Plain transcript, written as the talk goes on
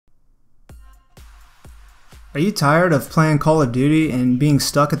Are you tired of playing Call of Duty and being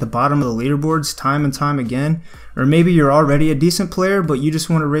stuck at the bottom of the leaderboards time and time again? Or maybe you're already a decent player, but you just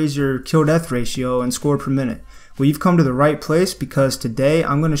want to raise your kill-death ratio and score per minute. Well, you've come to the right place, because today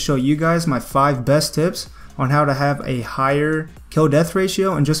I'm going to show you guys my 5 best tips on how to have a higher kill-death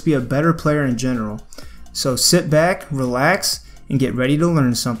ratio and just be a better player in general. So sit back, relax, and get ready to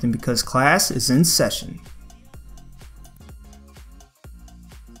learn something, because class is in session.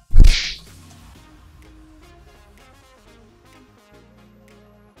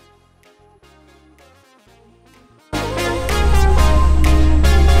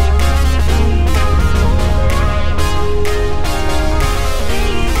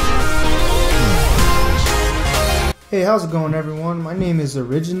 Hey, how's it going everyone? My name is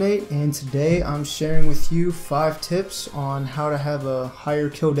Originate, and today I'm sharing with you 5 tips on how to have a higher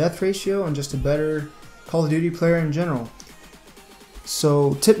kill-death ratio and just a better Call of Duty player in general.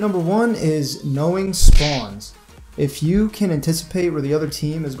 So tip number 1 is knowing spawns. If you can anticipate where the other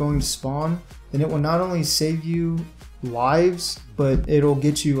team is going to spawn, then it will not only save you lives, but it'll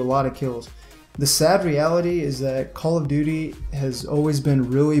get you a lot of kills. The sad reality is that Call of Duty has always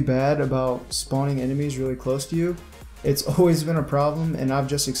been really bad about spawning enemies really close to you. It's always been a problem, and I've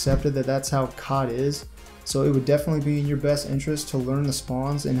just accepted that that's how COD is. So it would definitely be in your best interest to learn the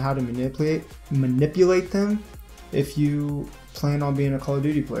spawns and how to manipulate them if you plan on being a Call of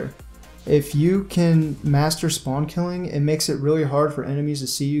Duty player. If you can master spawn killing, it makes it really hard for enemies to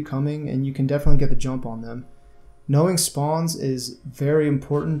see you coming, and you can definitely get the jump on them. Knowing spawns is very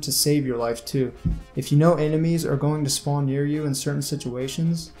important to save your life too. If you know enemies are going to spawn near you in certain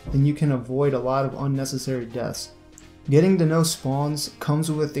situations, then you can avoid a lot of unnecessary deaths. Getting to know spawns comes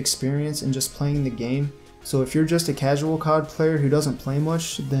with experience and just playing the game. So if you're just a casual COD player who doesn't play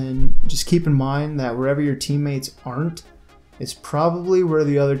much, then just keep in mind that wherever your teammates aren't, it's probably where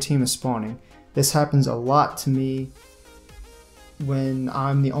the other team is spawning. This happens a lot to me when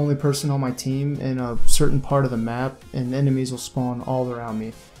I'm the only person on my team in a certain part of the map and enemies will spawn all around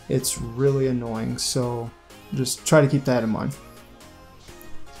me. It's really annoying, so just try to keep that in mind.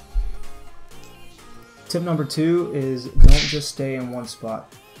 Tip number 2 is don't just stay in one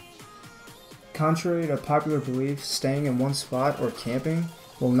spot. Contrary to popular belief, staying in one spot or camping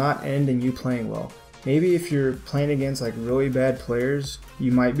will not end in you playing well. Maybe if you're playing against like really bad players,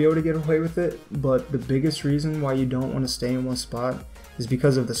 you might be able to get away with it, but the biggest reason why you don't want to stay in one spot is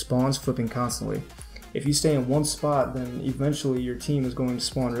because of the spawns flipping constantly. If you stay in one spot, then eventually your team is going to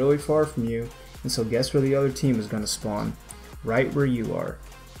spawn really far from you, and so guess where the other team is going to spawn? Right where you are.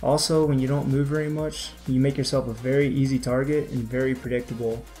 Also, when you don't move very much, you make yourself a very easy target and very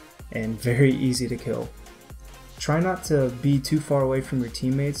predictable and very easy to kill. Try not to be too far away from your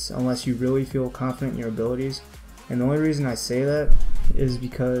teammates unless you really feel confident in your abilities. And the only reason I say that is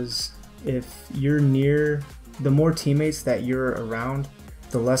because if you're near, the more teammates that you're around,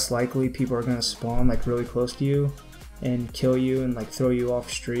 the less likely people are going to spawn like really close to you and kill you and like throw you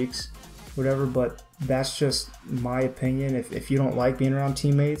off streaks, whatever. But that's just my opinion. If you don't like being around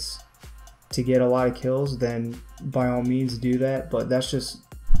teammates to get a lot of kills, then by all means do that. But that's just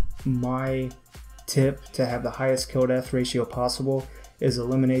my tip to have the highest kill death ratio possible, is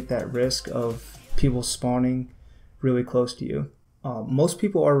eliminate that risk of people spawning really close to you. Most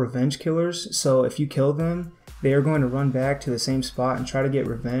people are revenge killers, so if you kill them, they are going to run back to the same spot and try to get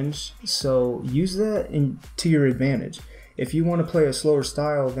revenge. So use that to your advantage. If you want to play a slower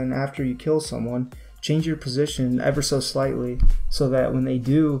style, then after you kill someone, change your position ever so slightly so that when they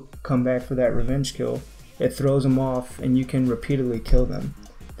do come back for that revenge kill, it throws them off and you can repeatedly kill them.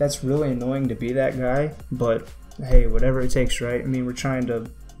 That's really annoying to be that guy, but hey, whatever it takes, right? I mean, we're trying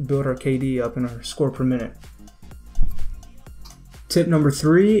to build our KD up and our score per minute. Tip number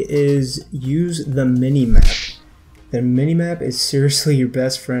 3 is use the minimap. The minimap is seriously your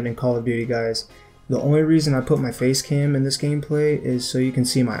best friend in Call of Duty, guys. The only reason I put my face cam in this gameplay is so you can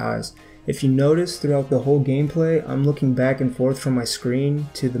see my eyes. If you notice throughout the whole gameplay, I'm looking back and forth from my screen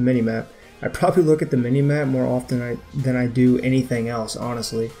to the minimap. I probably look at the minimap more often than I do anything else,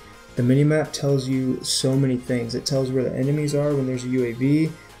 honestly. The minimap tells you so many things. It tells where the enemies are when there's a UAV,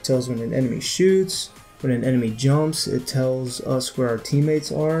 it tells when an enemy shoots, when an enemy jumps, it tells us where our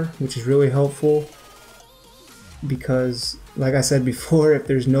teammates are, which is really helpful because, like I said before, if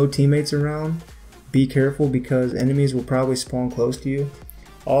there's no teammates around, be careful because enemies will probably spawn close to you.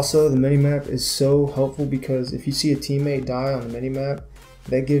 Also, the minimap is so helpful because if you see a teammate die on the minimap,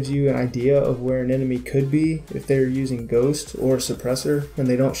 that gives you an idea of where an enemy could be if they're using Ghost or Suppressor and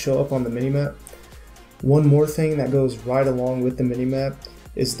they don't show up on the minimap. One more thing that goes right along with the minimap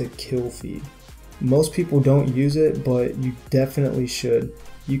is the kill feed. Most people don't use it, but you definitely should.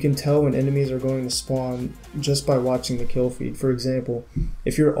 You can tell when enemies are going to spawn just by watching the kill feed. For example,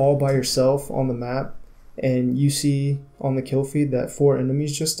 if you're all by yourself on the map and you see on the kill feed that 4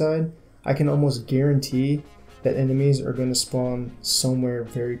 enemies just died, I can almost guarantee that enemies are going to spawn somewhere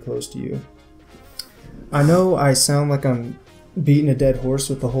very close to you. I know I sound like I'm beating a dead horse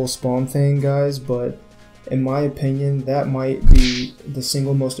with the whole spawn thing, guys, but in my opinion, that might be the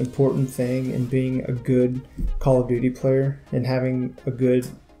single most important thing in being a good Call of Duty player and having a good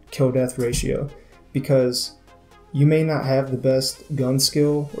kill-death ratio. Because you may not have the best gun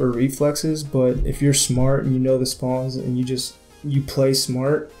skill or reflexes, but if you're smart and you know the spawns and you play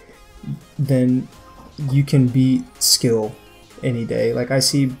smart, then you can beat skill any day. Like, I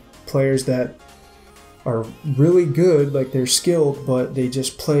see players that are really good, like they're skilled, but they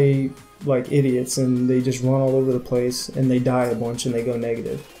just play like idiots and they just run all over the place and they die a bunch and they go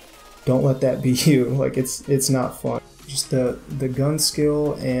negative. Don't let that be you. Like, it's not fun. Just the gun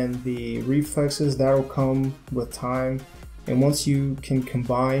skill and the reflexes, that'll come with time, and once you can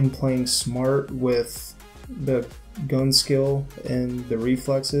combine playing smart with the gun skill and the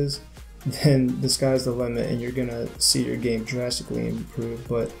reflexes, then the sky's the limit and you're gonna see your game drastically improve.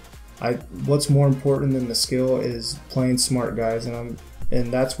 But what's more important than the skill is playing smart, guys, and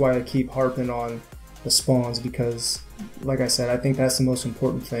that's why I keep harping on the spawns, because like I said, I think that's the most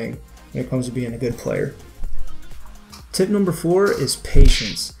important thing when it comes to being a good player. Tip number 4 is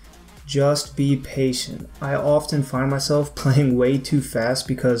patience. Just be patient. I often find myself playing way too fast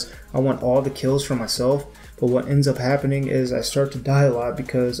because I want all the kills for myself, but what ends up happening is I start to die a lot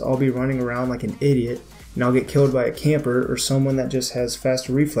because I'll be running around like an idiot and I'll get killed by a camper or someone that just has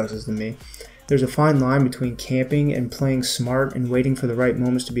faster reflexes than me. There's a fine line between camping and playing smart and waiting for the right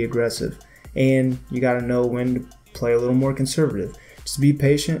moments to be aggressive, and you gotta know when to play a little more conservative. Just be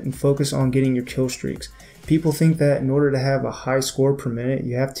patient and focus on getting your kill streaks. People think that in order to have a high score per minute,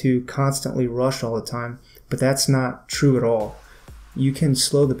 you have to constantly rush all the time, but that's not true at all. You can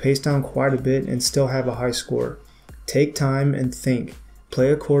slow the pace down quite a bit and still have a high score. Take time and think.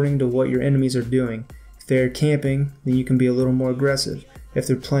 Play according to what your enemies are doing. If they're camping, then you can be a little more aggressive. If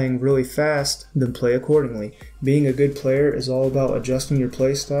they're playing really fast, then play accordingly. Being a good player is all about adjusting your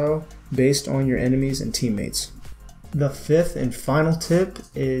play style based on your enemies and teammates. The 5th and final tip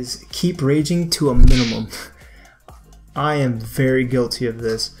is keep raging to a minimum. I am very guilty of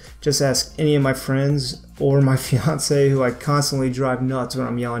this. Just ask any of my friends or my fiance, who I constantly drive nuts when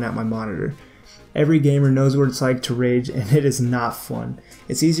I'm yelling at my monitor. Every gamer knows what it's like to rage, and it is not fun.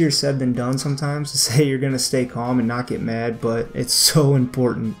 It's easier said than done sometimes to say you're going to stay calm and not get mad, but it's so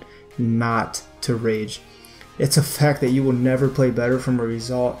important not to rage. It's a fact that you will never play better from a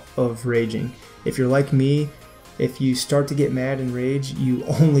result of raging. If you're like me, if you start to get mad and rage, you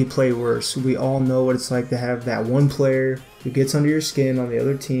only play worse. We all know what it's like to have that one player who gets under your skin on the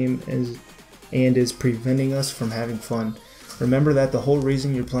other team and is preventing us from having fun. Remember that the whole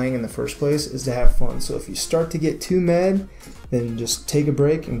reason you're playing in the first place is to have fun. So if you start to get too mad, then just take a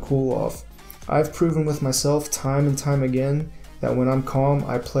break and cool off. I've proven with myself time and time again that when I'm calm,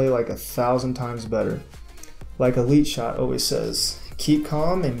 I play like 1,000 times better. Like Elite Shot always says, keep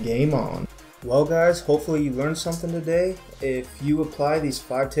calm and game on. Well guys, hopefully you learned something today. If you apply these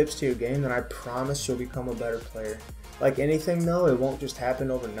 5 tips to your game, then I promise you'll become a better player. Like anything though, it won't just happen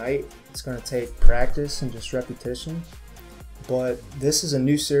overnight. It's going to take practice and just repetition. But this is a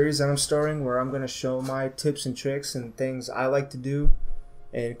new series that I'm starting where I'm going to show my tips and tricks and things I like to do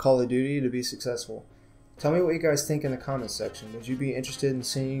in Call of Duty to be successful. Tell me what you guys think in the comments section. Would you be interested in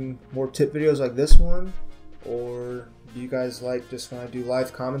seeing more tip videos like this one? Or do you guys like just when I do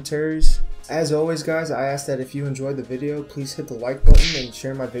live commentaries? As always guys, I ask that if you enjoyed the video, please hit the like button and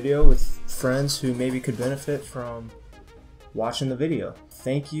share my video with friends who maybe could benefit from watching the video.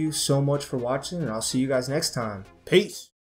 Thank you so much for watching, and I'll see you guys next time. Peace!